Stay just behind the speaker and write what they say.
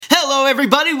Hello,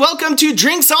 everybody. Welcome to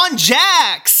Drinks on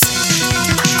Jacks.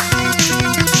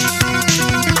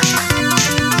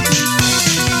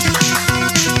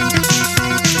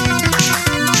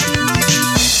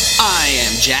 I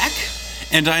am Jack.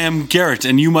 And I am Garrett,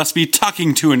 and you must be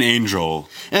talking to an angel.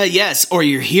 Yes, or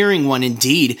you're hearing one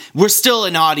indeed. We're still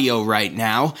in audio right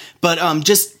now, but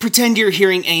just pretend you're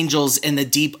hearing angels in the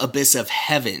deep abyss of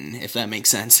heaven, if that makes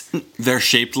sense. They're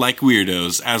shaped like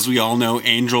weirdos. As we all know,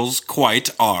 angels quite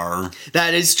are.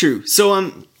 That is true.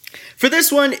 So, for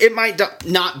this one, it might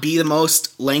not be the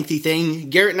most lengthy thing.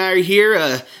 Garrett and I are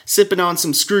here, sipping on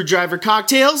some screwdriver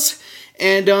cocktails,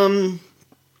 and,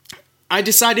 I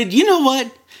decided, you know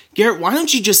what? Garrett, why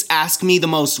don't you just ask me the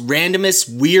most randomest,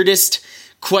 weirdest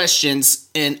questions,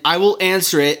 and I will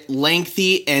answer it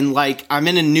lengthy and like I'm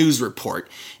in a news report.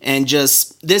 And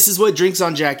just, this is what Drinks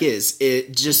on Jack is.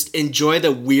 Just enjoy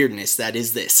the weirdness that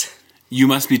is this. You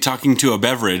must be talking to a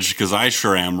beverage, because I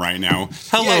sure am right now.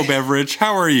 Hello, beverage.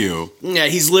 How are you? Yeah,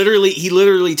 he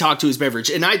literally talked to his beverage,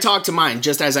 and I talk to mine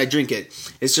just as I drink it.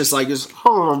 It's just like this.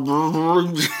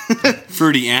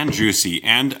 Fruity and juicy.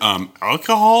 And,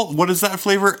 alcohol? What is that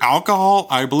flavor? Alcohol?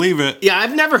 I believe it. Yeah,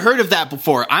 I've never heard of that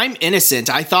before. I'm innocent.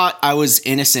 I thought I was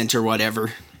innocent or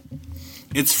whatever.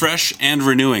 It's fresh and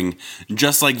renewing,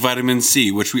 just like vitamin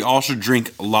C, which we all should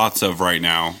drink lots of right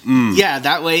now. Yeah,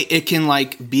 that way it can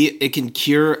it can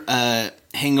cure a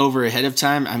hangover ahead of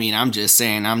time. I mean, I'm just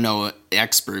saying, I'm no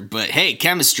expert, but hey,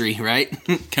 chemistry, right?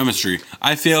 Chemistry.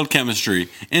 I failed chemistry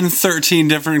in 13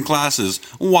 different classes.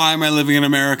 Why am I living in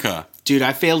America? Dude,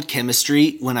 I failed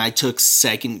chemistry when I took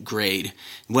second grade.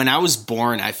 When I was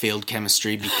born, I failed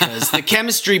chemistry because the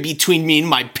chemistry between me and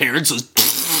my parents was...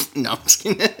 No.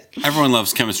 Everyone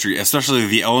loves chemistry, especially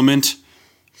the element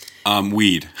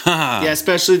weed. Yeah,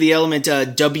 especially the element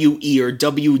WE or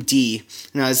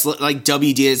WD. No, it's like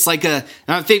WD. It's like I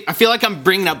feel like I'm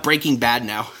bringing up Breaking Bad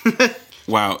now.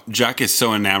 Wow, Jack is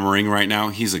so enamoring right now.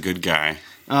 He's a good guy.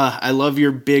 I love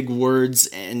your big words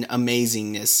and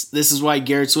amazingness. This is why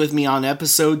Garrett's with me on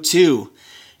episode 2.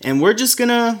 And we're just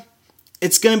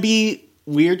it's gonna be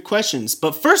weird questions.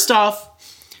 But first off,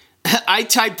 I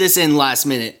typed this in last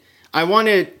minute.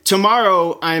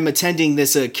 Tomorrow I'm attending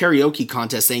this karaoke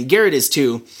contest thing. Garrett is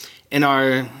too, in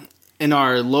our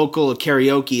local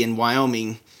karaoke in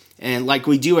Wyoming, and like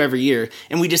we do every year.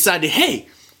 And we decided, hey,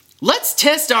 let's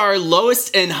test our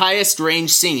lowest and highest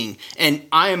range singing. And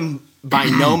I am by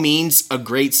no means a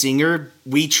great singer.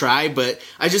 We try, but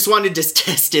I just wanted to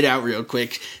test it out real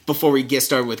quick before we get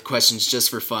started with questions just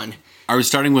for fun. Are we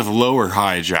starting with low or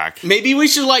high, Jack? Maybe we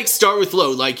should start with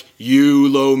low, like you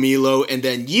low, me low, and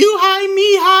then you high,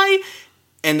 me high,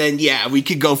 and then yeah, we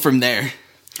could go from there.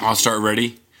 I'll start.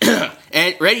 Ready?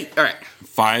 And ready? All right.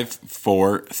 5,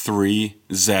 4, 3,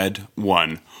 Z,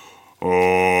 1.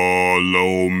 Oh,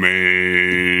 low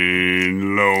main,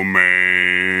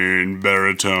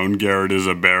 baritone. Garrett is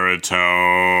a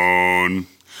baritone.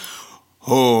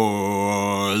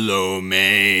 Oh, low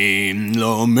main.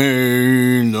 Low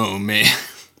main. Low main.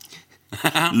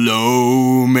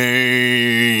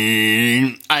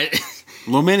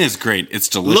 Low main is great. It's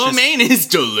delicious. Low main is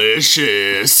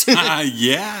delicious.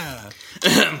 Yeah.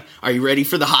 Are you ready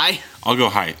for the high? I'll go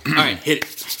high. All right, hit it.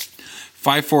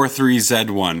 5, 4, 3, Z,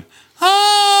 1.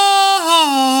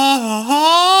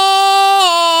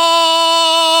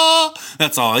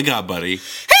 That's all I got, buddy.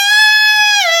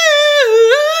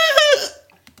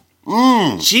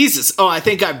 Jesus. Oh, I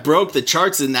think I broke the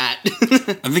charts in that.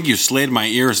 I think you slayed my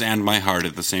ears and my heart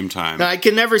at the same time. I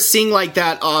can never sing like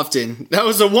that often. That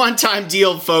was a one-time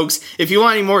deal, folks. If you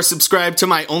want any more, subscribe to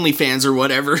my OnlyFans or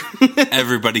whatever.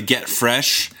 Everybody get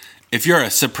fresh. If you're a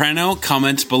soprano,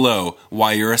 comment below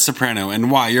why you're a soprano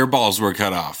and why your balls were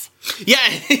cut off.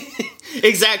 Yeah,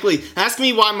 exactly. Ask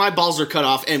me why my balls are cut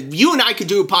off, and you and I could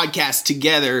do a podcast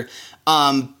together,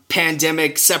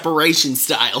 pandemic separation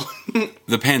style.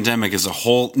 The pandemic is a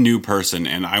whole new person,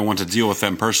 and I want to deal with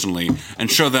them personally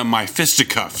and show them my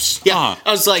fisticuffs. Yeah,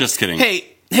 I was like, just kidding.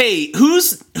 Hey,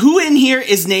 who in here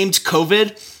is named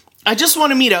COVID? I just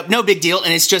want to meet up. No big deal.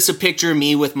 And it's just a picture of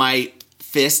me with my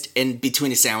fist in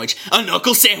between a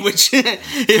knuckle sandwich.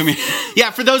 Come here.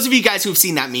 Yeah, for those of you guys who've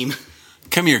seen that meme.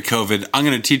 Come here, COVID. I'm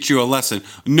going to teach you a lesson.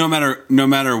 No matter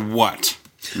what.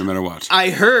 No matter what. I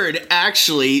heard,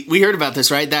 actually, we heard about this,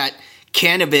 right? That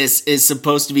cannabis is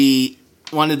supposed to be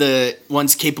one of the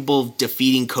ones capable of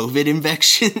defeating COVID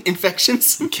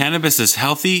infections. Cannabis is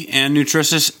healthy and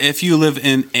nutritious if you live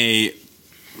in a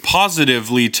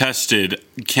positively tested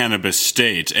cannabis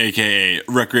state, aka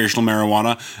recreational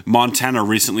marijuana. Montana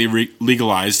recently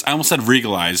legalized. I almost said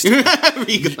regalized.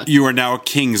 You are now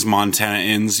kings,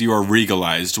 Montanans. You are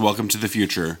regalized. Welcome to the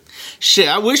future. Shit,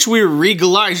 I wish we were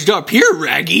regalized up here,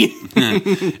 Raggy.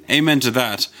 Amen to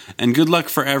that. And good luck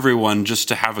for everyone, just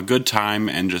to have a good time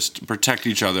and just protect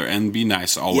each other and be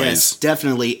nice always. Yes,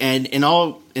 definitely. And in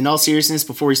all seriousness,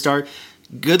 before we start,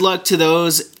 good luck to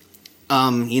those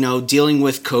dealing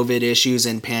with COVID issues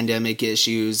and pandemic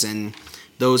issues, and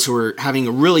those who are having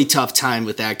a really tough time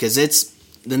with that, because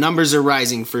the numbers are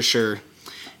rising for sure.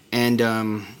 And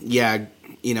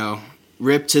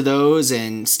rip to those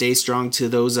and stay strong to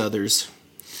those others.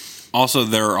 Also,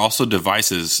 there are also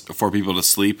devices for people to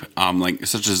sleep,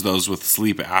 such as those with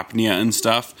sleep apnea and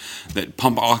stuff, that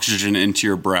pump oxygen into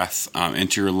your breath,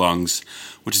 into your lungs,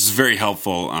 which is very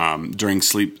helpful during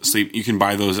sleep. You can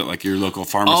buy those at your local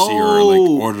pharmacy or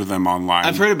order them online.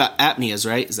 I've heard about apneas,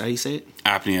 right? Is that how you say it?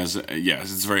 Apneas,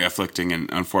 yes, it's very afflicting and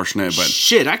unfortunate, but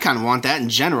shit, I kind of want that in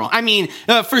general. I mean,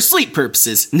 for sleep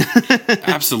purposes.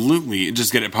 Absolutely,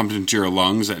 just get it pumped into your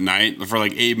lungs at night for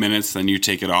 8 minutes, then you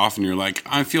take it off, and you're like,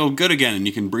 I feel good again, and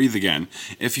you can breathe again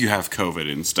if you have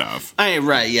COVID and stuff.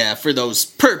 Right, yeah, for those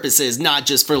purposes, not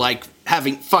just for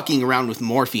fucking around with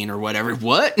morphine or whatever.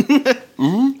 What?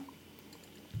 Mm-hmm.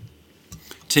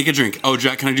 Take a drink. Oh,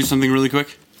 Jack, can I do something really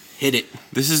quick? Hit it.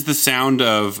 This is the sound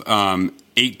of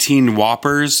 18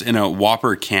 Whoppers in a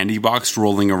Whopper candy box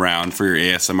rolling around for your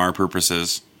ASMR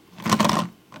purposes.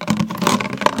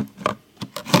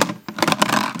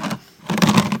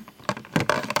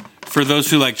 For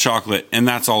those who like chocolate, and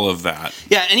that's all of that.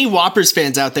 Yeah, any Whoppers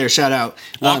fans out there, shout out.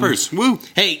 Whoppers, woo!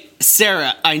 Hey,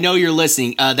 Sarah, I know you're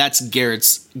listening. That's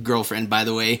Garrett's girlfriend, by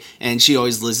the way, and she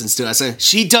always listens to us.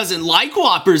 She doesn't like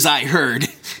Whoppers, I heard.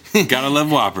 Gotta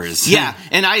love Whoppers. Yeah,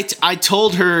 and I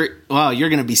told her, well, you're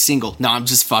gonna be single. No, I'm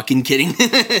just fucking kidding.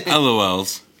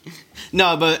 LOLs.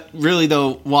 No, but really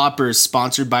though, Whoppers,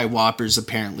 sponsored by Whoppers,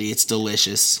 apparently. It's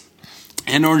delicious.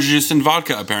 And orange juice and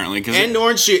vodka, apparently. And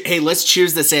orange juice. Hey, let's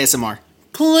cheers this ASMR.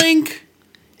 Clink.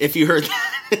 If you heard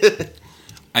that.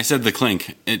 I said the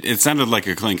clink. It sounded like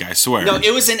a clink, I swear. No,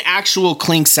 it was an actual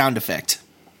clink sound effect.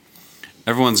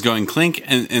 Everyone's going clink,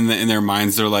 and in their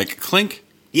minds they're like, clink?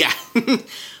 Yeah.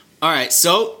 All right,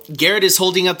 so Garrett is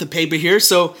holding up the paper here.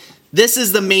 So this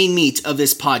is the main meat of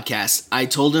this podcast. I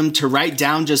told him to write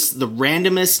down just the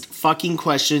randomest fucking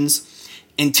questions,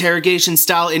 interrogation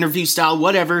style, interview style,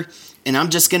 whatever, and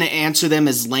I'm just going to answer them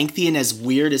as lengthy and as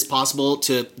weird as possible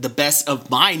to the best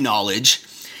of my knowledge.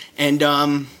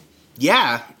 And,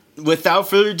 without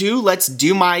further ado, let's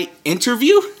do my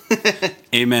interview.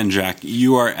 Amen, Jack.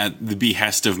 You are at the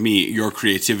behest of me, your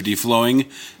creativity flowing.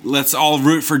 Let's all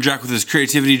root for Jack with his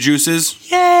creativity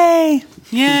juices. Yay!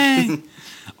 Yay!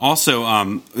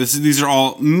 Also, these are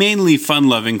all mainly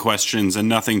fun-loving questions and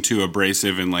nothing too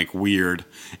abrasive and weird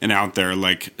and out there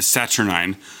like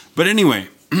saturnine. But anyway,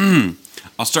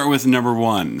 I'll start with number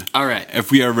 1. All right.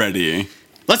 If we are ready.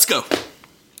 Let's go.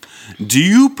 Do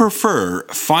you prefer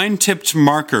fine-tipped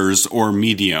markers or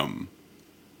medium?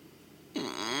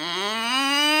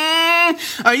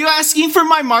 Are you asking for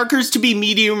my markers to be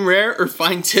medium rare or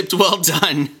fine-tipped well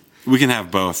done? We can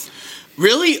have both.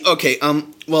 Really? Okay,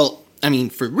 well, I mean,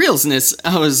 for realness,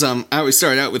 I always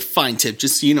started out with fine-tipped,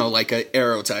 just, like an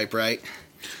arrow type, right?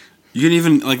 You can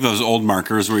even, those old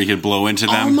markers where you could blow into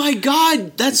them. Oh my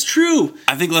god, that's true.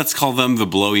 I think let's call them the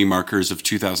blowy markers of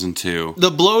 2002. The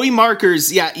blowy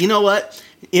markers, yeah, you know what?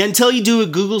 Until you do a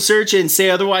Google search and say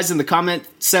otherwise in the comment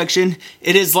section,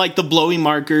 it is like the blowy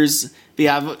markers.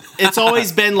 Yeah, it's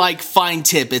always been fine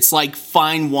tip. It's like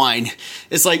fine wine.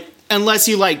 It's unless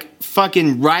you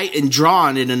fucking write and draw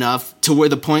on it enough to where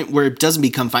the point where it doesn't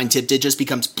become fine tipped, it just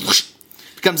becomes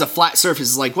a flat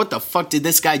surface. It's what the fuck did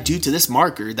this guy do to this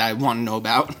marker that I want to know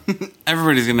about?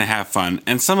 Everybody's gonna have fun,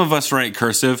 and some of us write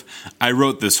cursive. I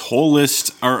wrote this whole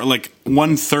list, or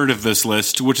 1/3 of this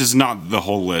list, which is not the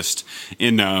whole list,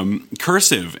 in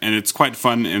cursive, and it's quite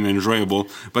fun and enjoyable.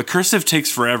 But cursive takes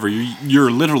forever.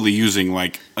 You're literally using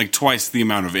twice the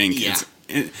amount of ink. Yeah.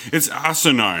 It's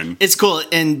asinine. It's cool.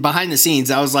 And behind the scenes,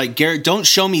 I was like, Garrett, don't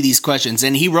show me these questions.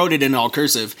 And he wrote it in all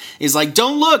cursive. He's like,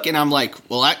 don't look. And I'm like,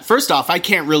 well, first off, I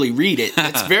can't really read it.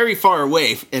 It's very far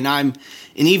away. And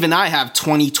even I have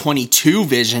 20/22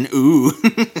 vision. Ooh.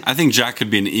 I think Jack could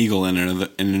be an eagle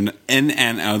in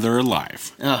another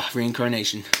life. Ugh,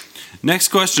 reincarnation. Next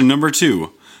question, number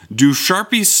 2. Do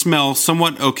Sharpies smell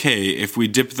somewhat okay if we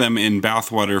dip them in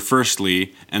bathwater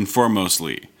firstly and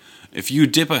foremostly? If you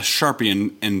dip a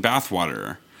Sharpie in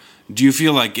bathwater, do you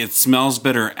feel like it smells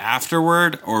better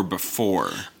afterward or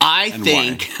before? I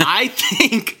think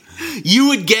You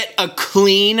would get a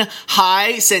clean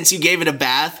high since you gave it a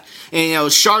bath. And, you know,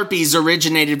 Sharpies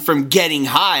originated from getting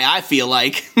high, I feel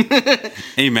like.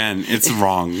 Amen. It's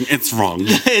wrong. It's wrong.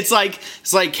 It's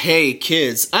like, hey,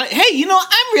 kids, hey, you know,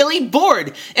 I'm really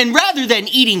bored. And rather than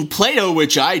eating Play-Doh,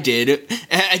 which I did,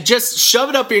 just shove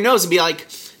it up your nose and be like,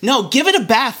 no, give it a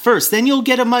bath first. Then you'll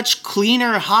get a much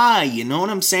cleaner high. You know what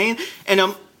I'm saying? And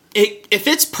if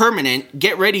it's permanent,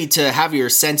 get ready to have your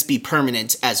scents be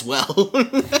permanent as well.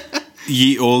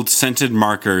 Ye old scented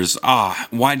markers.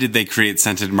 Why did they create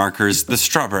scented markers? The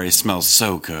strawberry smells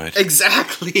so good.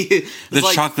 Exactly. The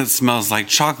chocolate smells like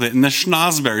chocolate, and the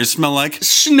schnozberries smell like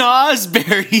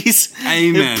schnozberries.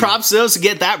 Amen. Props to those to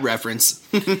get that reference.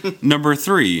 Number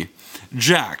 3.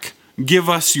 Jack, give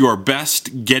us your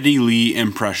best Geddy Lee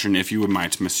impression, if you would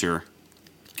mind, monsieur.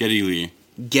 Geddy Lee.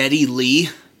 Geddy Lee?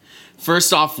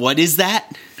 First off, what is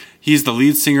that? He's the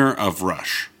lead singer of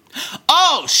Rush.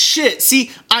 Oh, shit.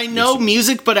 See, I know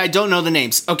music, but I don't know the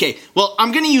names. Okay, well,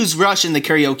 I'm going to use Rush in the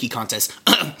karaoke contest.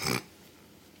 Oh,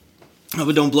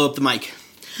 but don't blow up the mic.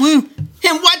 Woo.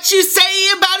 And what you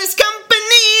say about his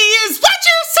company is what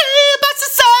you say about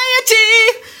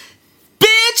society,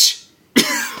 bitch.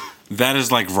 That is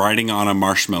like riding on a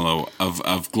marshmallow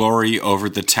of glory over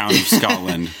the town of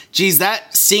Scotland. Jeez,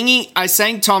 that singing, I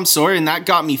sang Tom Sawyer, and that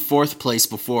got me 4th place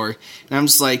before. And I'm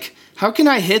just like, how can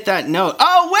I hit that note?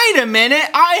 Oh, wait a minute.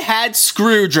 I had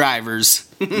screwdrivers.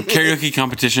 Karaoke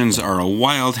competitions are a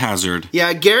wild hazard.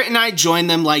 Yeah, Garrett and I join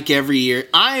them like every year.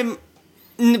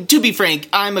 To be frank,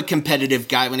 I'm a competitive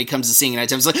guy when it comes to singing. I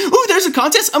was like, ooh, there's a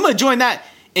contest. I'm going to join that.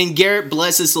 And Garrett,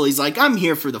 bless his soul, he's like, I'm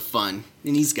here for the fun.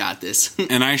 And he's got this.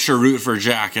 And I sure root for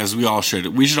Jack, as we all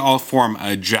should. We should all form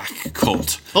a Jack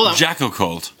cult. Hold on. Jacko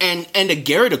cult. And a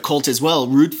Garrett cult as well.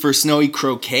 Root for Snowy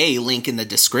Croquet, link in the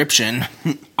description.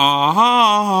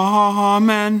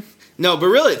 Amen. No, but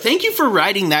really, thank you for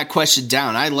writing that question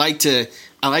down. I like to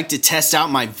test out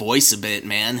my voice a bit,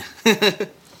 man.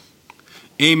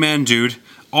 Amen, dude.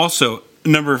 Also,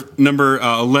 number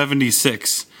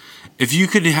 116. If you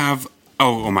could have...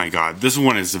 Oh my God. This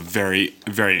one is very,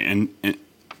 very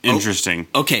interesting.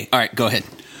 Oh, okay. All right. Go ahead.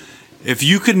 If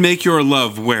you could make your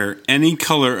love wear any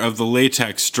color of the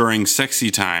latex during sexy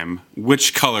time,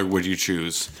 which color would you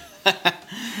choose?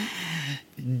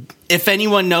 If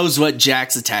anyone knows what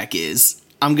Jack's attack is,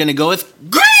 I'm going to go with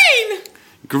green!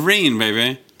 Green,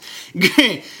 baby.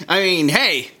 I mean,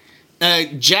 hey,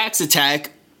 Jack's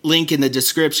attack... link in the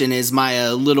description is my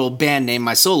little band name,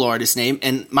 my solo artist name,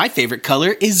 and my favorite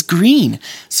color is green.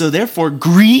 So therefore,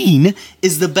 green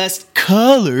is the best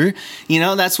color. You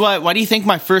know, that's why do you think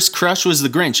my first crush was the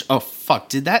Grinch? Oh, fuck,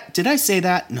 did I say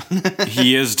that? No.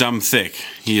 He is dumb thick.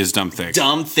 Dumb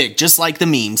thick, just like the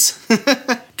memes.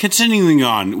 Continuing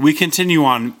on, we continue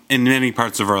on in many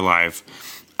parts of our life.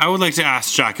 I would like to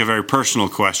ask Jack a very personal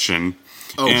question.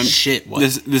 Oh, and shit, what?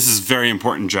 This is very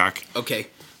important, Jack. Okay.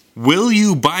 Will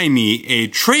you buy me a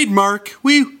trademark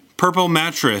purple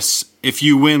mattress if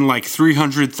you win like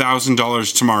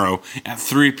 $300,000 tomorrow at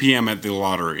 3 p.m. at the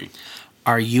lottery?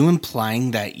 Are you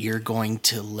implying that you're going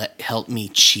to help me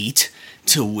cheat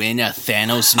to win a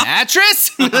Thanos mattress?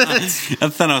 A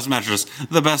Thanos mattress,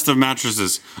 the best of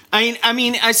mattresses. I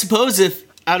mean, I suppose if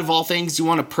out of all things you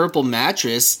want a purple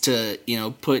mattress to, you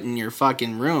know, put in your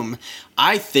fucking room,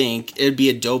 I think it'd be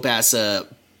a dope ass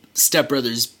Step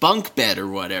Brothers bunk bed or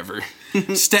whatever.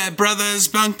 Step Brothers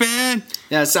bunk bed.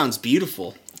 Yeah, that sounds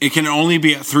beautiful. It can only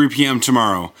be at 3 p.m.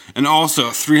 tomorrow. And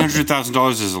also,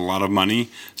 $300,000 is a lot of money.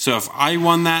 So if I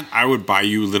won that, I would buy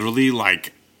you literally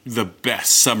like the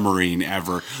best submarine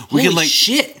ever. We Holy could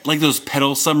shit. Like those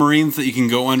pedal submarines that you can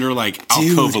go under like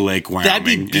Alcova Lake, Wyoming. That'd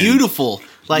be beautiful.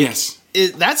 Like, yes.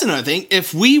 That's another thing.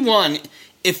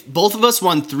 If both of us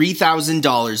won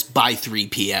 $3,000 by 3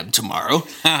 p.m. tomorrow,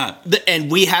 and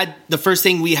the first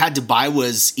thing we had to buy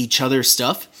was each other's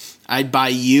stuff, I'd buy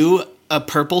you a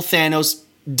purple Thanos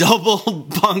double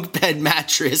bunk bed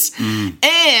mattress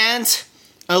and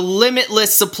a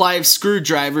limitless supply of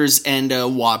screwdrivers and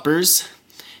whoppers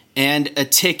and a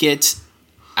ticket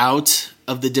out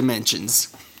of the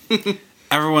dimensions.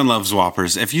 Everyone loves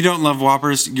Whoppers. If you don't love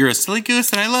Whoppers, you're a silly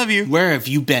goose, and I love you. Where have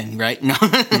you been, right? No.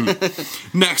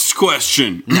 Next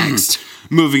question. Next.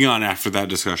 Moving on after that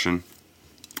discussion.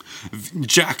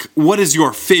 Jack, what is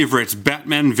your favorite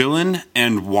Batman villain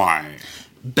and why?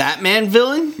 Batman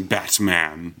villain?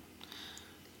 Batman.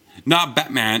 Not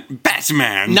Batman.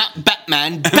 Batman. Not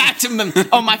Batman. Batman.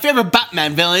 Oh, my favorite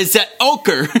Batman villain is that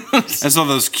Ochre. That's all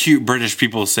those cute British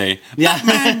people say. Yeah.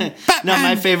 Batman. No,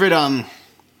 my favorite,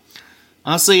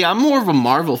 honestly, I'm more of a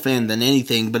Marvel fan than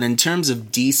anything, but in terms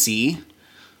of DC,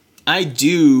 I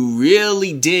do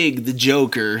really dig the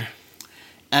Joker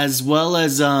as well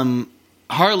as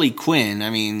Harley Quinn. I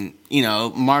mean, you know,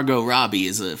 Margot Robbie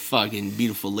is a fucking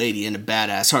beautiful lady and a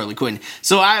badass Harley Quinn.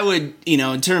 So I would, you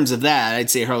know, in terms of that, I'd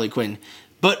say Harley Quinn.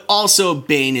 But also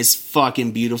Bane is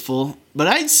fucking beautiful. But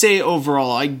I'd say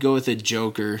overall, I'd go with a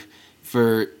Joker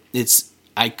for its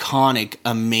iconic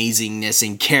amazingness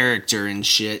and character and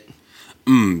shit.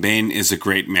 Bane is a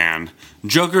great man.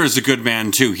 Joker is a good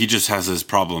man too. He just has his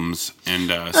problems,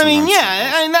 and I mean,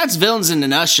 yeah, and that's villains in a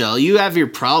nutshell. You have your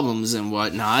problems and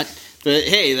whatnot, but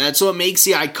hey, that's what makes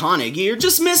you iconic. You're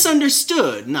just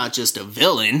misunderstood, not just a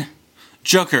villain.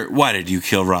 Joker, why did you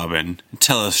kill Robin?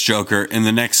 Tell us, Joker, in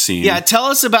the next scene. Yeah, tell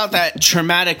us about that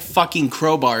traumatic fucking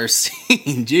crowbar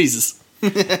scene. Jesus.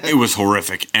 It was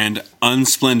horrific and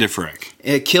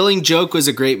unsplendiferous. Killing Joke was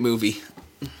a great movie.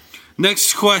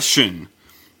 Next question.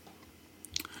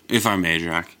 If I may,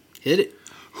 Jack. Hit it.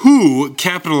 Who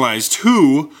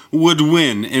would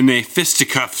win in a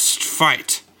fisticuffs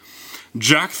fight?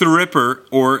 Jack the Ripper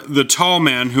or the tall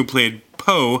man who played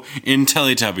Poe in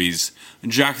Teletubbies?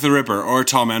 Jack the Ripper or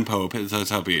Tall Man Poe in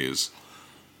Teletubbies?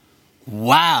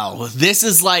 Wow, this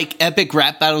is like epic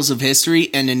rap battles of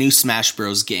history and a new Smash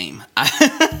Bros. Game.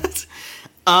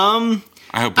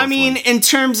 I mean, in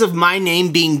terms of my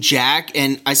name being Jack,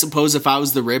 and I suppose if I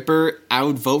was the Ripper, I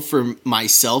would vote for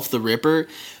myself, the Ripper.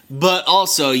 But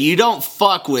also, you don't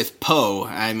fuck with Poe.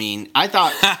 I mean,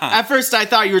 at first I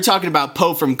thought you were talking about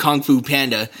Poe from Kung Fu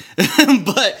Panda.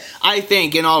 But I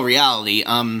think, in all reality,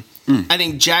 I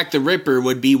think Jack the Ripper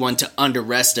would be one to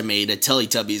underestimate a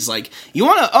Teletubbies. Like, you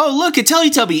want to, oh, look, a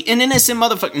Teletubby, an innocent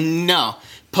motherfucker. No.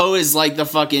 Poe is like the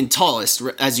fucking tallest,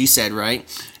 as you said, right?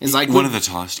 It's like one of the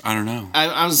tallest. I don't know.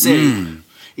 I was saying,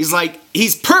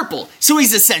 he's purple, so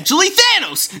he's essentially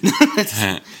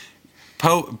Thanos.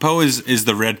 Poe is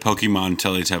the red Pokemon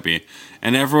Teletubby,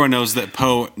 and everyone knows that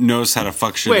Poe knows how to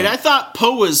fuck shit Wait, up. I thought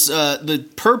Poe was the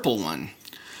purple one.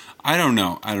 I don't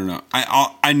know.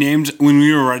 I named, when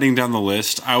we were writing down the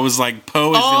list, I was like,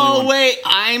 Poe is the only one. Oh wait,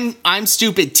 I'm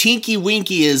stupid. Tinky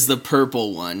Winky is the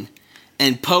purple one.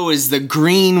 And Poe is the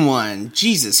green one.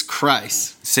 Jesus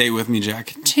Christ. Say it with me,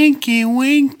 Jack. Tinky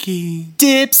Winky.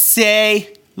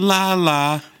 Dipsy. La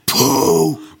la.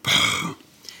 Poe.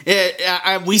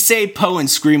 We say Poe in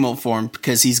Screamo form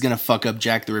because he's going to fuck up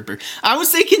Jack the Ripper. I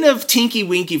was thinking of Tinky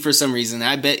Winky for some reason.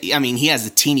 I mean, he has a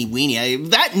teeny weeny.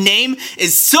 That name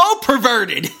is so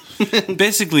perverted.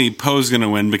 Basically, Poe's going to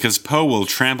win because Poe will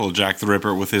trample Jack the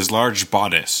Ripper with his large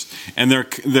bodice. And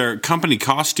their company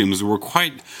costumes were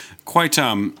quite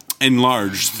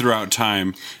enlarged throughout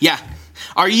time. Yeah.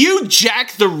 Are you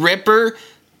Jack the Ripper,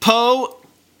 Poe?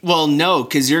 Well, no,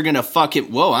 because you're going to fuck him.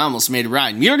 Whoa, I almost made it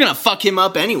rhyme. You're going to fuck him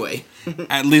up anyway.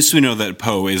 At least we know that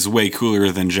Poe is way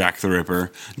cooler than Jack the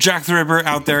Ripper. Jack the Ripper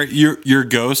out there, your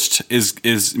ghost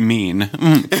is mean.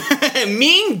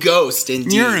 Mean ghost,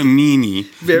 indeed. You're a meanie.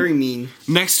 Very mean.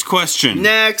 Next question.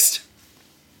 Next.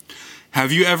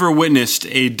 Have you ever witnessed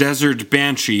a desert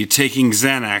banshee taking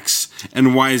Xanax,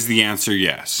 and why is the answer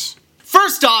yes?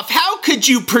 First off, how could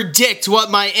you predict what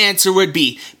my answer would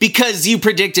be? Because you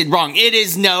predicted wrong. It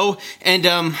is no,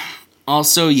 and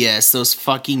also yes, those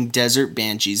fucking desert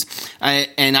banshees.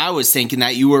 I was thinking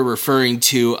that you were referring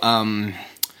to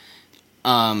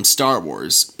Star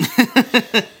Wars.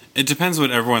 It depends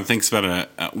what everyone thinks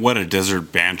about what a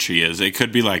desert banshee is. It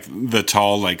could be like the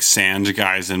tall, like sand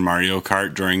guys in Mario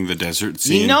Kart during the desert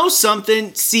scene. You know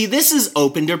something? See, this is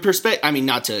open to perspective. I mean,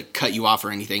 not to cut you off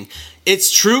or anything.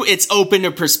 It's true. It's open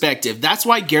to perspective. That's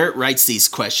why Garrett writes these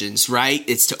questions, right?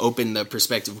 It's to open the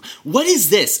perspective. What is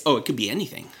this? Oh, it could be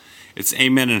anything. It's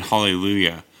amen and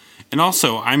hallelujah. And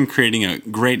also, I'm creating a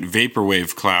great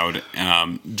vaporwave cloud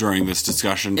during this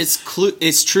discussion.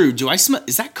 It's true. Do I smell?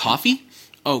 Is that coffee?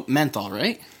 Oh, menthol,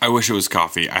 right? I wish it was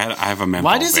coffee. I have a menthol.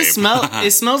 Why does vape. it smell?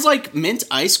 It smells like mint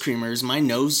ice cream, or is my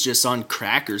nose just on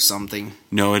crack or something?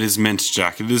 No, it is mint,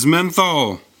 Jack. It is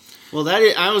menthol. Well,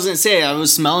 I was going to say, I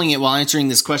was smelling it while answering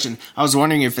this question. I was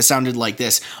wondering if it sounded like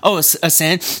this. Oh, a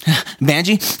sand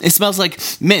banshee? It smells like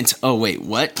mint. Oh, wait,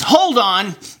 what? Hold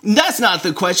on. That's not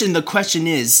the question. The question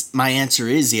is, my answer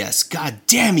is yes. God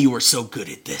damn, you were so good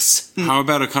at this. How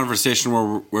about a conversation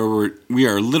where we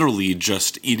are literally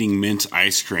just eating mint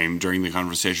ice cream during the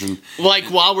conversation? Like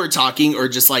while we're talking, or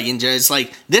just like in general, it's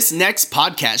like this next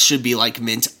podcast should be like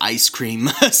mint ice cream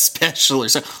special or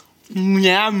something.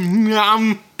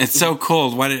 It's so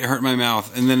cold. Why did it hurt my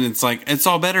mouth? And then it's like, it's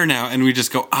all better now. And we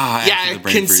just go, yeah,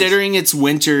 considering it's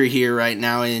winter here right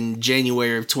now in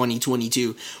January of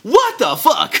 2022. What the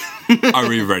fuck? Are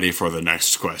we ready for the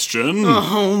next question?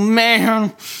 Oh,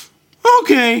 man.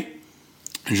 Okay.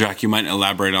 Jack, you might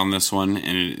elaborate on this one,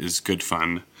 and it is good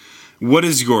fun. What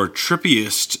is your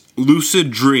trippiest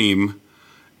lucid dream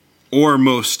or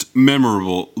most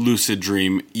memorable lucid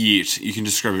dream each? You can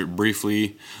describe it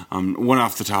briefly, one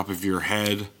off the top of your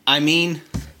head. I mean,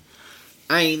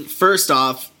 first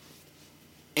off,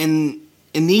 in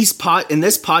this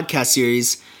podcast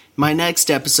series, my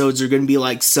next episodes are going to be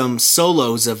like some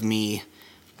solos of me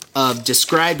of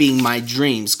describing my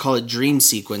dreams. Call it dream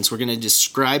sequence. We're going to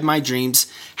describe my dreams,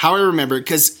 how I remember it.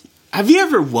 Because have you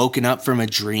ever woken up from a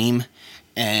dream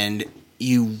and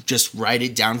you just write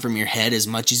it down from your head as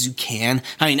much as you can?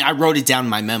 I mean, I wrote it down in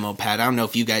my memo pad. I don't know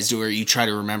if you guys do or you try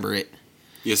to remember it.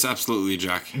 Yes, absolutely,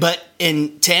 Jack. But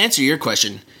to answer your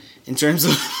question, in terms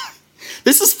of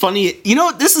this is funny. You know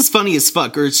what? This is funny as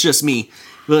fuck, or it's just me.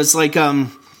 But it's like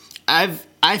I've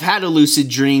had a lucid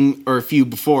dream or a few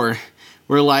before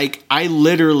where like I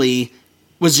literally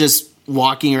was just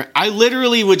walking, or I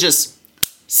literally would just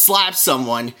slap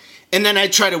someone. And then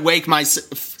I'd try to wake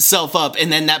myself up,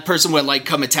 and then that person would, like,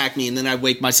 come attack me, and then I'd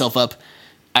wake myself up.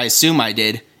 I assume I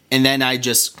did. And then I'd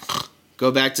just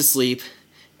go back to sleep,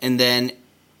 and then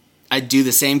I'd do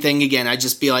the same thing again. I'd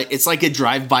just be like, it's like a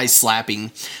drive-by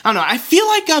slapping. I don't know. I feel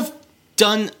like I've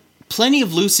done plenty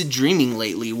of lucid dreaming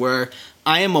lately where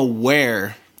I am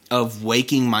aware of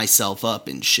waking myself up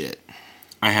and shit.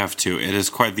 I have too. It is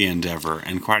quite the endeavor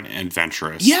and quite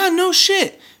adventurous. Yeah, no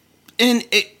shit. And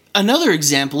another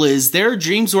example is there are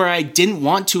dreams where I didn't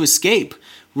want to escape,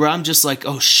 where I'm just like,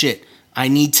 oh shit, I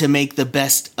need to make the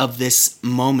best of this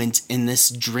moment in this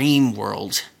dream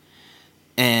world.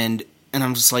 And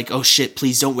I'm just like, oh shit,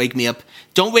 please don't wake me up.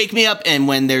 Don't wake me up. And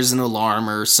when there's an alarm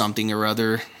or something or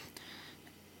other,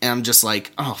 and I'm just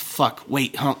like, oh fuck,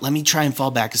 wait, let me try and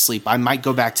fall back asleep. I might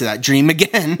go back to that dream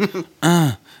again.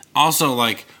 Also,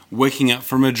 like, waking up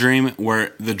from a dream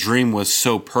where the dream was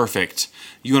so perfect,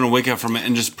 you want to wake up from it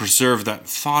and just preserve that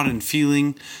thought and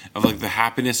feeling of like the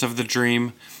happiness of the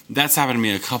dream. That's happened to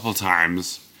me a couple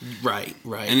times. Right.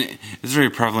 And it's very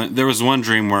prevalent. There was one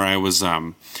dream where I was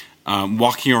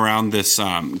walking around this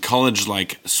college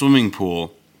like swimming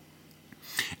pool,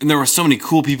 and there were so many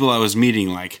cool people I was meeting.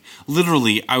 Like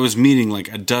literally, I was meeting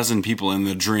like a dozen people in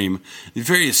the dream,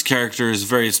 various characters,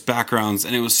 various backgrounds,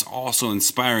 and it was also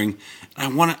inspiring. I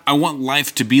want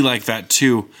life to be like that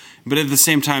too. But at the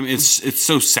same time, it's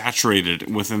so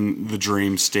saturated within the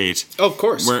dream state. Oh, of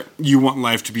course. Where you want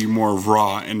life to be more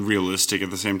raw and realistic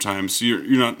at the same time. So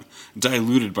you're not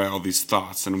diluted by all these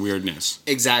thoughts and weirdness.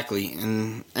 Exactly.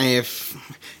 And if,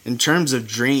 in terms of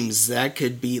dreams, that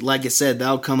could be, like I said,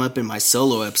 that'll come up in my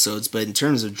solo episodes. But in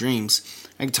terms of dreams,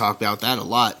 I can talk about that a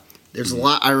lot. There's a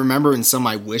lot I remember and some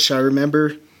I wish I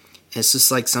remember. It's just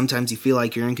like sometimes you feel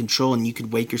like you're in control and you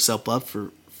could wake yourself up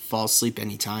or fall asleep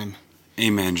anytime.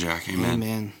 Amen, Jack.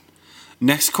 Amen.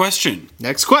 Next question.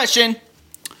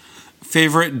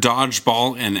 Favorite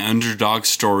dodgeball and underdog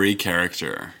story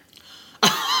character?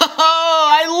 Oh,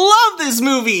 I love this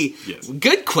movie. Yes.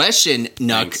 Good question,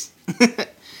 Nuck.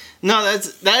 No,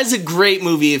 that is a great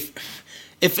movie.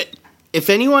 If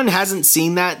anyone hasn't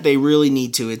seen that, they really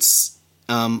need to. It's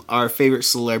our favorite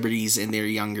celebrities in their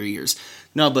younger years.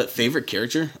 No, but favorite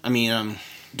character? I mean,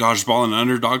 Dodgeball and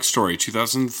Underdog Story,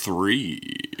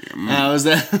 2003.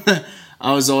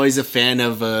 I was always a fan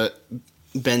of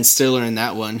Ben Stiller in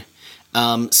that one.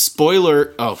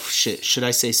 Spoiler. Oh shit! Should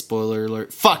I say spoiler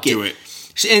alert? Fuck it. Do it.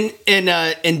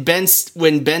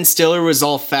 When Ben Stiller was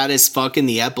all fat as fuck in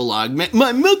the epilogue, my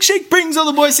milkshake brings all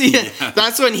the boys. Yeah.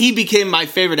 That's when he became my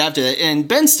favorite after that. And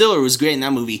Ben Stiller was great in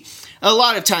that movie. A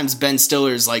lot of times Ben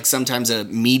Stiller is like sometimes a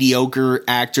mediocre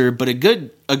actor, but a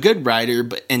good writer,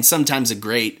 and sometimes a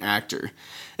great actor.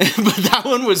 But that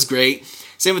one was great.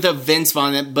 Same with Vince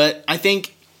Vaughn, but I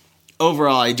think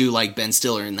overall I do like Ben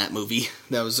Stiller in that movie.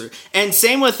 That was, and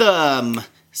same with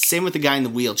the guy in the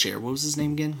wheelchair. What was his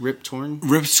name again? Rip Torn.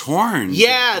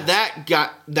 Yeah,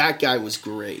 that guy was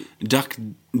great. Duck,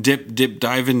 dip,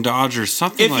 dive, and dodge, or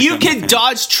something. If like you that. could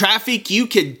dodge traffic, you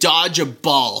could dodge a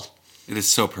ball. It is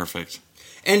so perfect.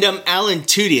 And Alan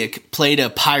Tudyk played a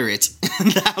pirate.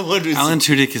 Alan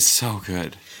Tudyk is so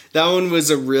good. That one was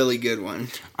a really good one.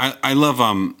 I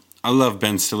love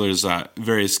Ben Stiller's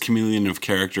various chameleon of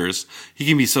characters. He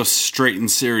can be so straight and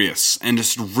serious, and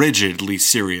just rigidly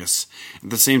serious at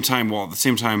the same time, while at the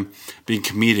same time being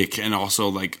comedic and also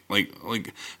like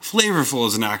flavorful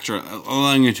as an actor,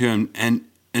 allowing you to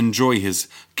enjoy his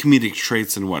comedic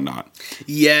traits and whatnot.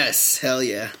 Yes, hell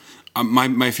yeah.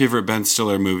 My favorite Ben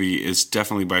Stiller movie is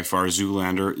definitely by far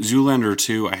Zoolander. Zoolander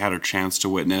 2, I had a chance to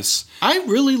witness. I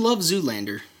really love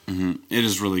Zoolander. Mm-hmm. It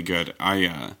is really good.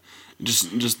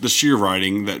 Just the sheer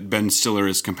writing that Ben Stiller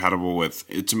is compatible with,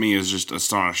 it to me is just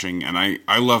astonishing, and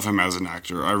I love him as an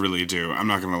actor. I really do. I'm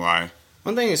not going to lie.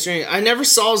 One thing is strange. I never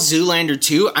saw Zoolander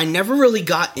 2. I never really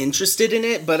got interested in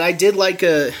it, but I did like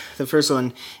the first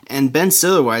one. And Ben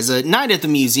Stiller wise, Night at the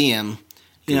Museum,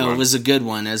 was a good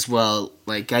one as well.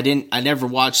 Like I never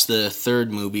watched the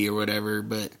third movie or whatever,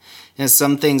 but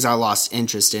some things I lost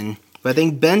interest in. But I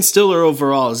think Ben Stiller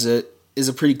overall is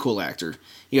a pretty cool actor.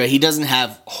 He doesn't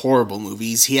have horrible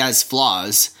movies. He has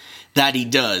flaws that he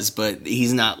does, but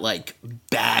he's not like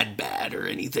bad or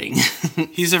anything.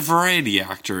 He's a variety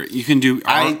actor. You can do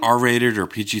R-rated or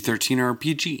PG-13 or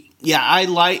PG. Yeah, I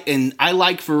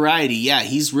like variety. Yeah,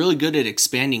 he's really good at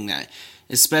expanding that.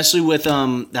 Especially with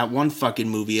that one fucking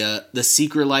movie, The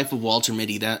Secret Life of Walter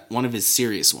Mitty, that one of his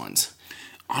serious ones.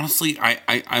 Honestly,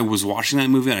 I was watching that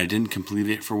movie and I didn't complete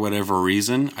it for whatever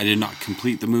reason. I did not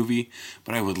complete the movie,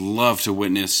 but I would love to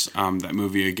witness that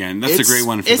movie again. That's a great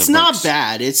one for the books. It's not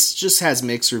bad. It just has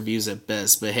mixed reviews at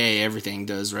best, but hey, everything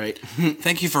does, right?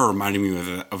 Thank you for reminding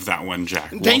me of that one,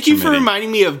 Jack. Thank you for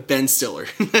reminding me of Ben Stiller.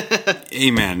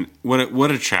 Amen.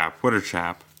 What a chap. What a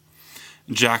chap.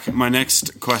 Jack, my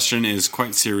next question is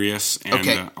quite serious,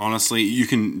 and honestly, you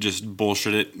can just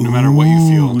bullshit it no matter what you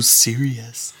feel. Ooh,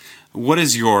 serious. What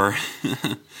is your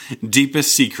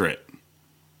deepest secret?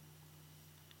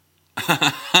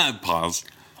 Pause.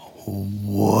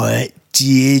 What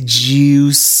did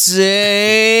you say?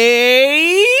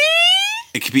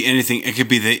 It could be anything. It could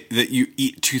be that you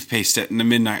eat toothpaste at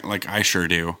midnight like I sure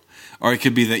do. Or it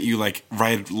could be that you like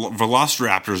ride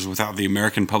velociraptors without the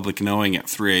American public knowing at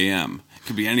 3 a.m. It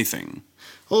could be anything.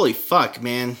 Holy fuck,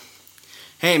 man.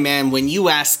 Hey, man, when you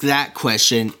ask that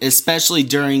question, especially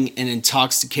during an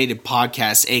intoxicated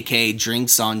podcast, a.k.a.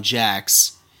 Drinks on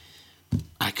Jack's,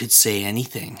 I could say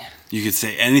anything. You could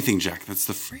say anything, Jack. That's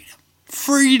the freedom.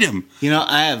 Freedom!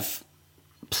 I have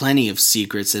plenty of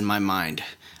secrets in my mind.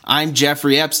 I'm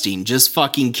Jeffrey Epstein. Just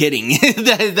fucking kidding.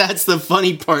 That's the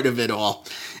funny part of it all.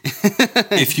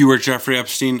 If you were Jeffrey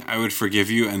Epstein, I would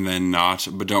forgive you and then not,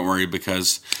 but don't worry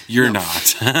because you're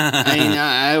not.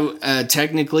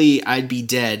 Technically, I'd be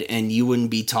dead and you wouldn't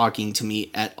be talking to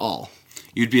me at all.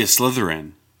 You'd be a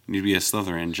Slytherin. You'd be a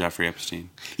Slytherin, Jeffrey Epstein.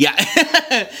 Yeah,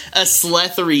 a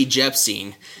Slethery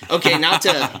Jepstein. Okay,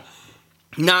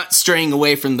 not straying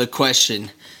away from the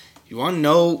question. You want to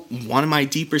know one of my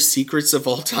deeper secrets of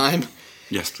all time?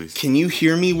 Yes, please. Can you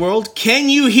hear me, world? Can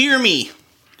you hear me?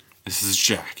 This is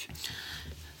Jack.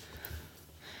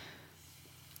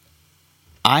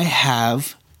 I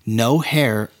have no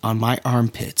hair on my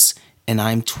armpits, and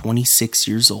I'm 26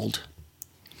 years old.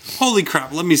 Holy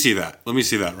crap, let me see that. Let me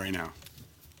see that right now.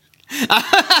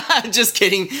 Just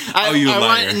kidding.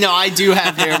 Liar. No, I do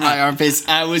have hair on my armpits.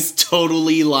 I was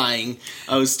totally lying.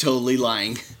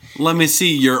 Let me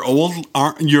see your old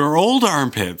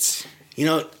armpits.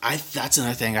 That's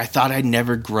another thing. I thought I'd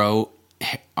never grow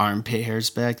armpit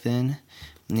hairs back then.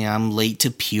 Yeah, I'm late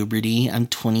to puberty. I'm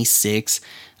 26.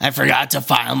 I forgot to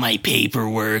file my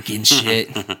paperwork and shit.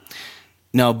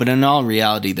 No, but in all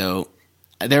reality, though,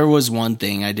 there was one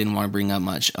thing I didn't want to bring up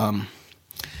much.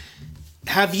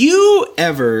 Have you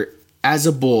ever, as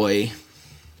a boy,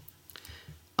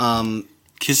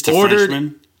 kissed a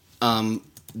Frenchman?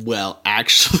 Well,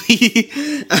 actually,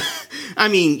 I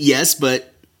mean, yes,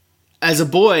 but as a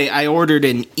boy, I ordered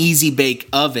an Easy Bake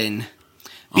Oven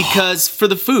because for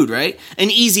the food, right? An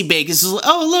Easy Bake is,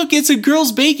 oh, look, it's a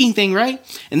girl's baking thing, right?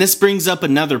 And this brings up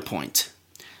another point.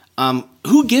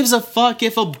 Who gives a fuck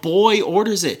if a boy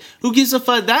orders it? Who gives a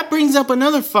fuck? That brings up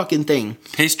another fucking thing.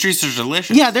 Pastries are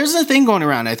delicious. Yeah, there's a thing going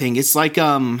around, I think. It's like,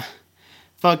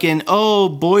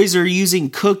 boys are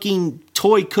using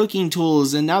toy cooking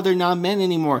tools and now they're not men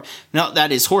anymore. No,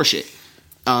 that is horseshit.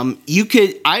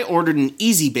 I ordered an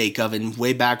Easy Bake Oven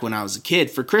way back when I was a kid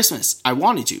for Christmas. I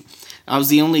wanted to. I was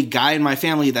the only guy in my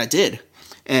family that did.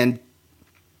 And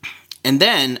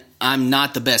then I'm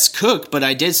not the best cook, but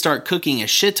I did start cooking a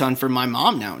shit ton for my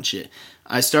mom now and shit.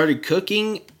 I started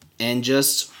cooking and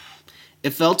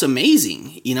it felt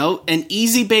amazing. An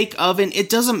Easy Bake Oven, it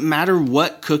doesn't matter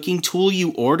what cooking tool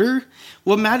you order.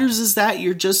 What matters is that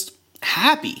you're just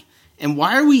happy. And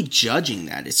why are we judging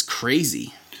that? It's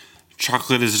crazy.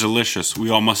 Chocolate is delicious. We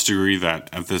all must agree that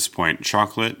at this point,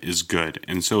 chocolate is good,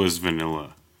 and so is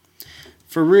vanilla.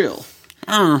 For real.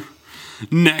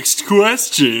 Next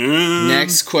question.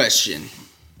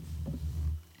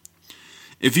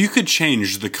 If you could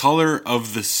change the color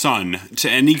of the sun to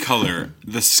any color,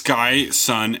 the sky,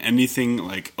 sun, anything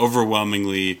like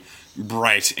overwhelmingly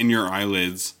bright in your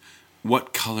eyelids,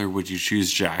 what color would you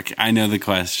choose, Jack? I know the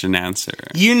question answer.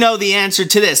 You know the answer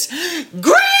to this.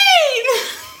 Green!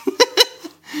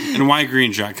 And why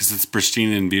green, Jack? Because it's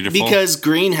pristine and beautiful? Because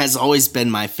green has always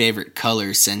been my favorite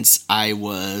color since I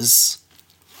was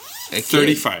a kid.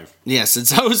 35. Yeah,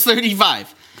 since I was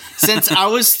 35. Since I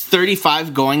was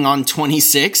 35 going on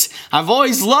 26, I've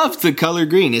always loved the color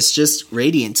green. It's just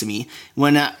radiant to me.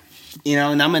 When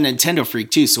and I'm a Nintendo freak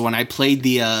too, so when I played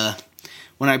the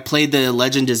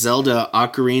Legend of Zelda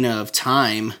Ocarina of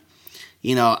Time,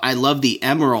 I love the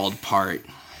emerald part.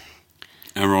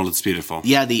 Emerald, it's beautiful.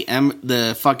 Yeah,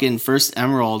 the fucking first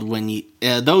emerald, when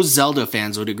those Zelda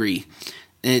fans would agree.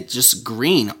 It's just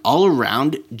green all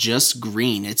around, just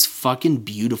green. It's fucking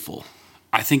beautiful.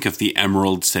 I think of the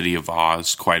Emerald City of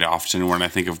Oz quite often when I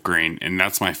think of green, and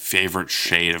that's my favorite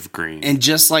shade of green. And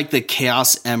just like the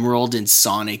Chaos Emerald in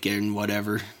Sonic and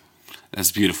whatever.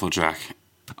 That's beautiful, Jack.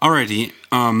 Alrighty,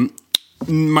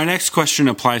 my next question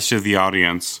applies to the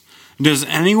audience. Does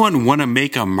anyone want to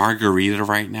make a margarita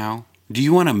right now? Do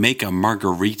you want to make a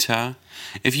margarita?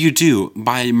 If you do,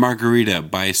 buy Margarita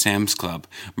by Sam's Club.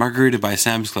 Margarita by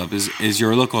Sam's Club is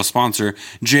your local sponsor.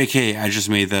 JK, I just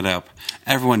made that up.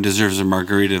 Everyone deserves a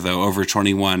margarita, though, over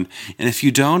 21. And if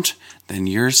you don't, then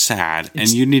you're sad, and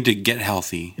you need to get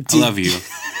healthy. I love you.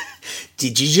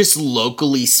 Did you just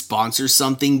locally sponsor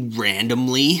something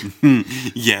randomly?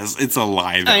 Yes, it's a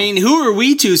lie, though. I mean, who are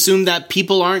we to assume that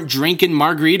people aren't drinking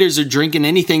margaritas or drinking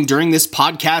anything during this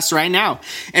podcast right now?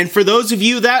 And for those of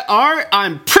you that are,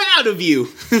 I'm proud of you.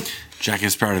 Jack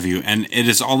is proud of you, and it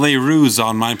is all a ruse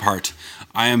on my part.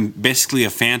 I am basically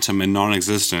a phantom and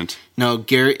non-existent. No,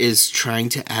 Garrett is trying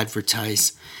to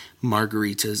advertise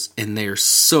margaritas, and they are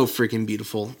so freaking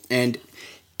beautiful. And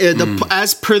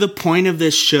as per the point of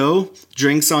this show,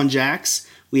 Drinks on Jacks,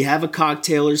 we have a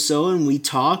cocktail or so, and we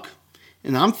talk,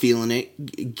 and I'm feeling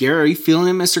it. Garrett, are you feeling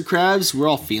it, Mr. Krabs? We're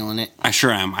all feeling it. I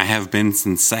sure am. I have been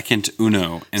since Second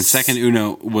Uno, and Second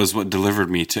Uno was what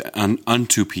delivered me to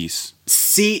unto peace.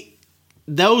 See,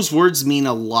 those words mean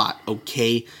a lot,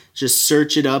 okay? Just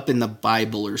search it up in the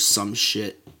Bible or some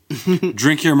shit.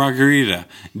 Drink your margarita.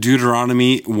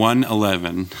 Deuteronomy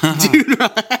 1:11.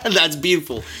 That's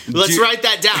beautiful. Let's write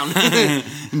that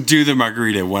down. Do the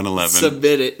margarita 1:11.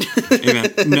 Submit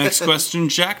it. Next question,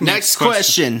 Jack. Next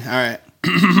question. All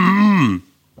right.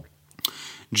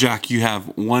 Jack, you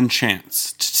have one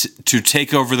chance to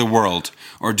take over the world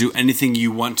or do anything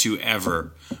you want to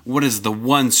ever. What is the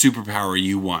one superpower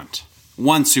you want?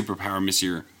 One superpower,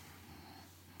 monsieur.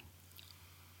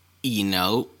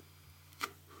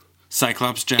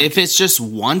 Cyclops, Jack? If it's just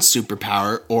one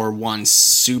superpower or one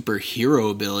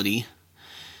superhero ability,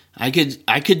 I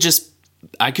could just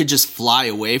fly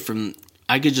away from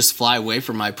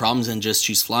my problems and just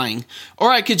choose flying,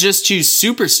 or I could just choose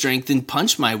super strength and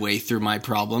punch my way through my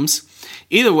problems.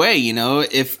 Either way,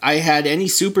 if I had any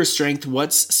super strength,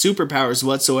 superpowers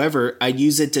whatsoever, I'd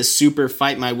use it to super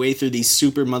fight my way through these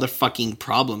super motherfucking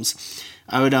problems.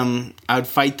 I would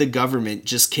fight the government.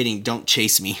 Just kidding. Don't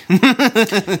chase me.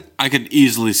 I could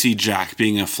easily see Jack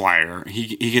being a flyer.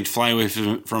 He could fly away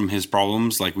from his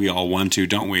problems like we all want to,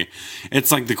 don't we?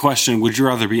 It's like the question, would you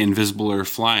rather be invisible or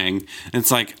flying?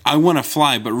 It's like, I want to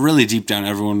fly, but really deep down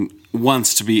everyone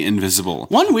wants to be invisible.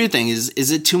 One weird thing is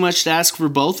it too much to ask for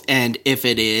both? And if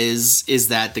it is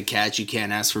that the catch? You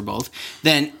can't ask for both.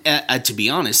 Then, to be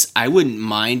honest, I wouldn't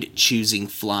mind choosing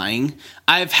flying.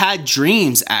 I've had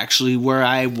dreams, actually, where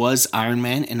I was Iron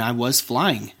Man and I was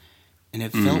flying. And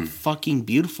it felt fucking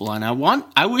beautiful. And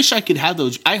I wish I could have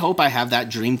those. I hope I have that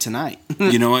dream tonight.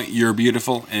 You know what? You're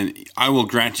beautiful. And I will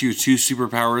grant you 2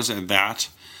 superpowers at that.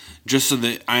 Just so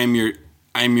that I am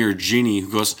your genie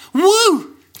who goes,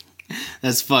 woo!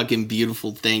 That's fucking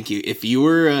beautiful. Thank you. If you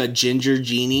were a ginger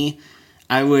genie,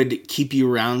 I would keep you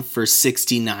around for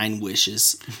 69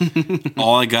 wishes.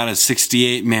 All I got is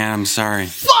 68, man. I'm sorry.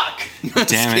 Fuck!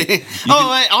 Damn it.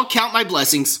 I'll count my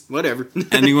blessings. Whatever.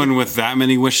 Anyone with that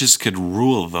many wishes could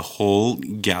rule the whole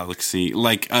galaxy.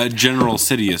 Like General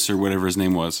Sidious or whatever his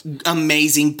name was.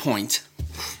 Amazing point.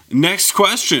 Next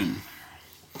question.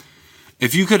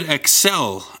 If you could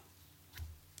excel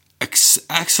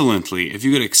excellently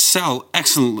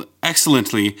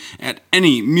at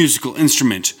any musical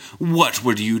instrument, what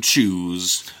would you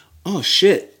choose? Oh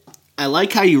shit. I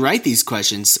like how you write these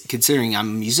questions, considering I'm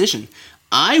a musician.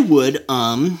 I would,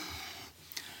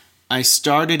 I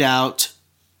started out,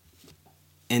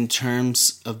 in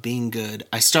terms of being good,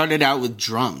 I started out with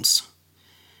drums.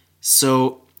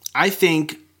 So, I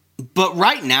think, but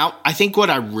right now, I think what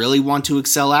I really want to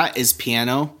excel at is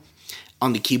piano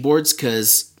on the keyboards,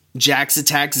 because Jack's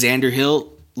Attack, Xander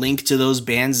Hill, link to those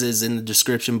bands is in the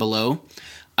description below.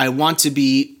 I want to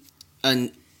be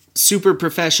a super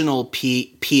professional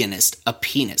pianist, a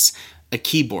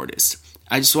keyboardist.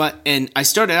 And I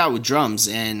started out with drums,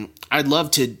 and I'd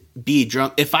love to be a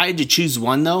drum. If I had to choose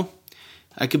one, though,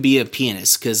 I could be a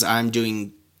pianist, because I'm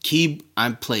doing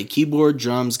I play keyboard,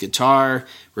 drums, guitar,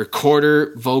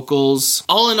 recorder, vocals.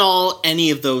 All in all, any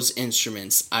of those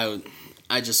instruments, I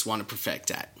just want to perfect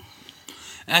that.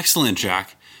 Excellent,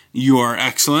 Jack. You are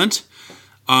excellent.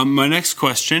 My next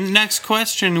question,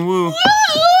 woo,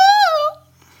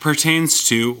 pertains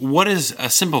to what is a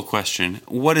simple question.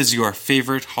 What is your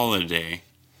favorite holiday?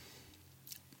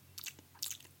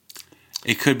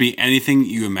 It could be anything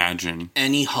you imagine.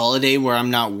 Any holiday where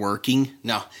I'm not working?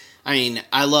 No. I mean,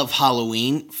 I love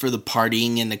Halloween for the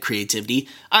partying and the creativity.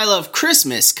 I love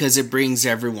Christmas because it brings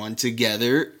everyone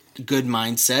together, good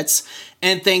mindsets.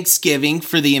 And Thanksgiving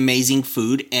for the amazing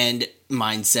food and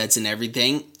mindsets and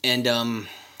everything. And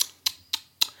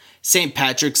St.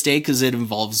 Patrick's Day because it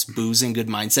involves booze and good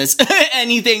mindsets.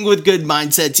 Anything with good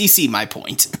mindsets, you see my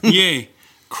point. Yay.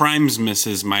 Crimesmas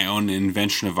is my own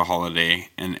invention of a holiday,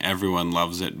 and everyone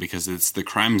loves it because it's the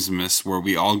Crimesmas where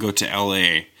we all go to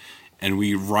LA and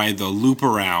we ride the loop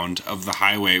around of the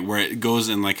highway where it goes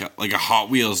in like a Hot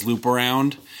Wheels loop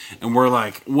around, and we're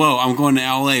like, whoa, I'm going to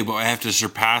LA, but I have to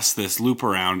surpass this loop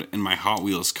around in my Hot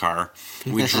Wheels car.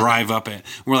 We drive up it.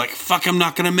 We're like, fuck, I'm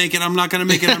not going to make it.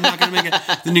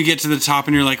 Then you get to the top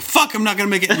and you're like, fuck, I'm not going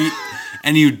to make it.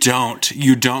 And you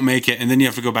don't make it, and then you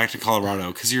have to go back to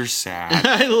Colorado because you're sad.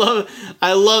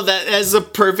 I love that as a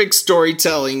perfect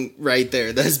storytelling right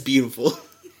there. That's beautiful.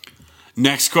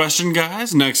 Next question,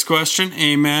 guys. Next question.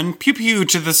 Amen. Pew pew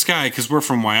to the sky because we're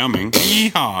from Wyoming.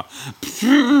 Yeehaw.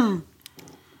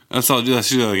 Let's do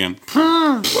that again.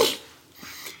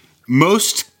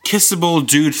 Most kissable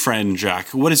dude friend, Jack.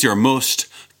 What is your most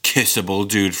kissable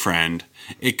dude friend?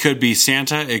 It could be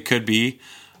Santa. It could be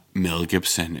Mel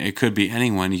Gibson. It could be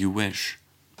anyone you wish.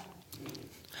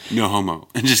 No homo.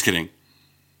 Just kidding.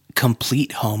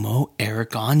 Complete homo,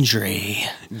 Eric Andre.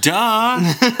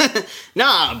 Duh.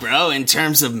 Nah, bro. In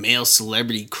terms of male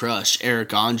celebrity crush,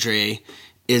 Eric Andre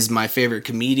is my favorite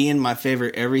comedian, my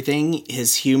favorite everything.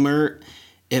 His humor,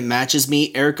 it matches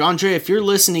me. Eric Andre, if you're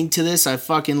listening to this, I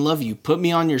fucking love you. Put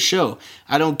me on your show.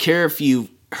 I don't care if you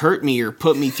hurt me or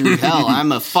put me through hell.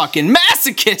 I'm a fucking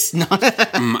masochist.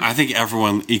 I think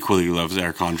everyone equally loves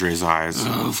Eric Andre's eyes.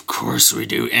 Of course we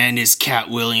do. And his Cat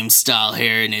Williams style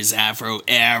hair and his afro,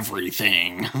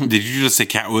 everything. Did you just say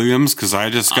Cat Williams? Because I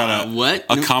just got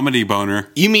a comedy boner.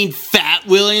 You mean Fat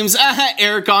Williams?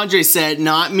 Eric Andre said,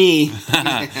 not me.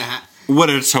 What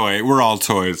a toy. We're all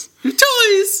toys.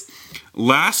 Toys.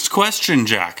 Last question,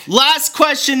 Jack. Last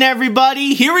question,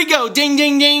 everybody. Here we go. Ding,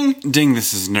 ding, ding. Ding,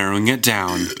 this is narrowing it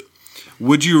down.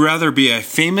 Would you rather be a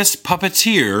famous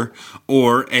puppeteer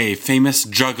or a famous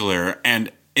juggler? And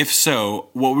if so,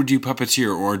 what would you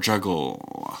puppeteer or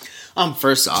juggle?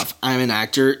 First off, I'm an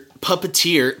actor.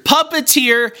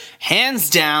 Puppeteer, hands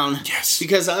down. Yes.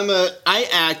 Because I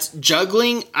act,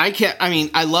 juggling,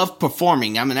 I love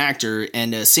performing. I'm an actor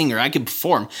and a singer. I can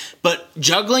perform. But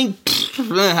juggling,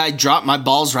 I drop my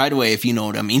balls right away, if you know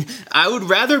what I mean. I would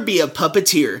rather be a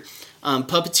puppeteer.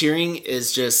 Puppeteering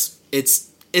is just, it's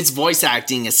voice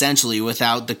acting, essentially,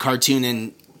 without the cartoon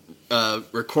and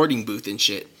recording booth and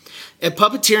shit. And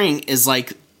puppeteering is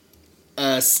like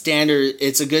a standard,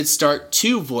 it's a good start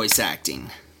to voice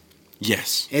acting.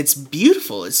 Yes. It's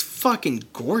beautiful. It's fucking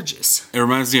gorgeous. It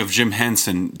reminds me of Jim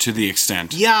Henson to the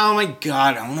extent. Yeah, oh my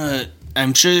god.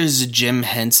 I'm sure there's a Jim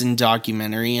Henson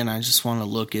documentary, and I just want to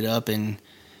look it up and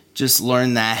just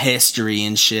learn that history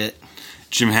and shit.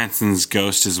 Jim Henson's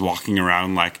ghost is walking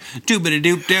around like,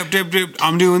 doop-a-doop, doop, doop, doop,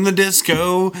 I'm doing the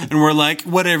disco. And we're like,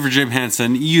 whatever, Jim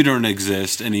Henson, you don't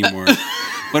exist anymore.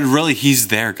 But really, he's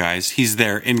there, guys. He's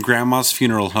there in Grandma's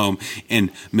funeral home in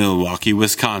Milwaukee,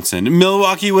 Wisconsin.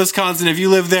 Milwaukee, Wisconsin, if you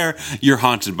live there, you're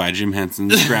haunted by Jim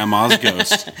Henson's grandma's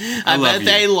ghost. I bet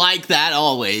they like that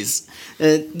always.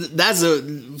 That's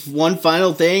one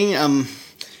final thing.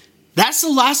 That's the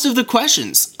last of the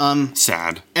questions.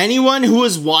 Sad. Anyone who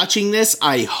was watching this,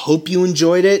 I hope you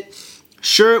enjoyed it.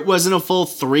 Sure, it wasn't a full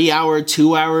 3-hour,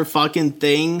 2-hour fucking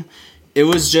thing. It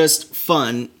was just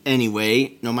fun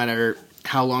anyway, no matter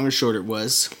how long or short it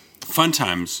was. Fun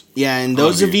times. Yeah, and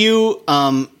those of you,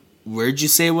 where'd you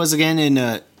say it was again?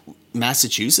 In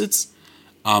Massachusetts?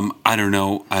 I don't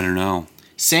know.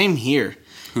 Same here.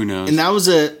 Who knows? And that was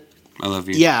I love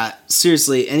you. Yeah,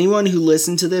 seriously. Anyone who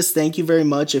listened to this, thank you very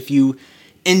much. If you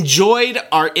enjoyed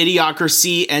our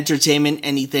Idiocracy, entertainment,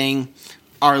 anything,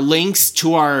 our links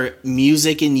to our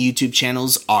music and YouTube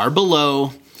channels are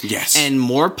below. Yes. And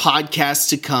more podcasts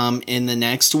to come in the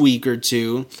next week or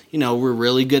two. You know, we're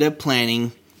really good at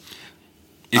planning.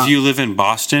 If you live in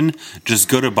Boston, just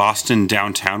go to Boston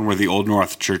downtown where the Old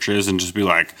North Church is and just be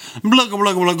like, blah, blah,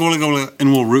 blah, blah, blah, blah,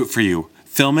 and we'll root for you.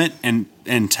 Film it and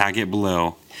tag it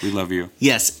below. We love you.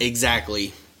 Yes,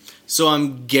 exactly. So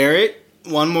I'm Garrett.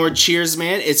 One more cheers,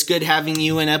 man. It's good having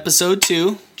you in episode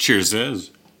 2. Cheers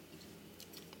is.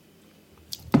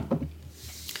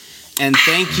 And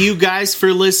thank you guys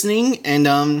for listening. And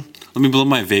Let me blow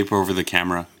my vape over the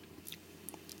camera.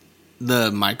 the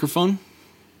microphone.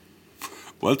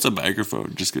 What's a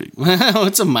microphone? Just kidding.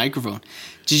 What's a microphone?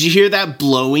 Did you hear that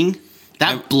blowing?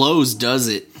 That blows, does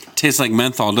it? Tastes like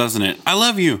menthol, doesn't it? I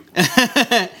love you.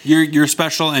 You're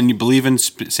special and you believe in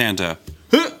Santa.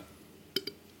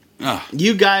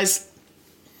 You guys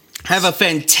have a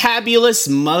fantabulous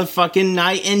motherfucking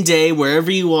night and day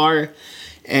wherever you are.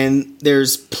 And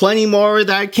there's plenty more where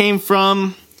that came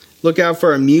from. Look out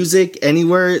for our music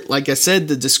anywhere. Like I said,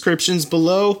 the description's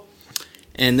below.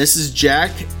 And this is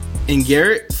Jack and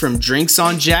Garrett from Drinks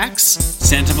on Jacks.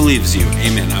 Santa believes you.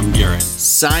 Amen. I'm Garrett.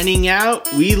 Signing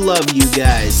out. We love you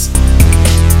guys.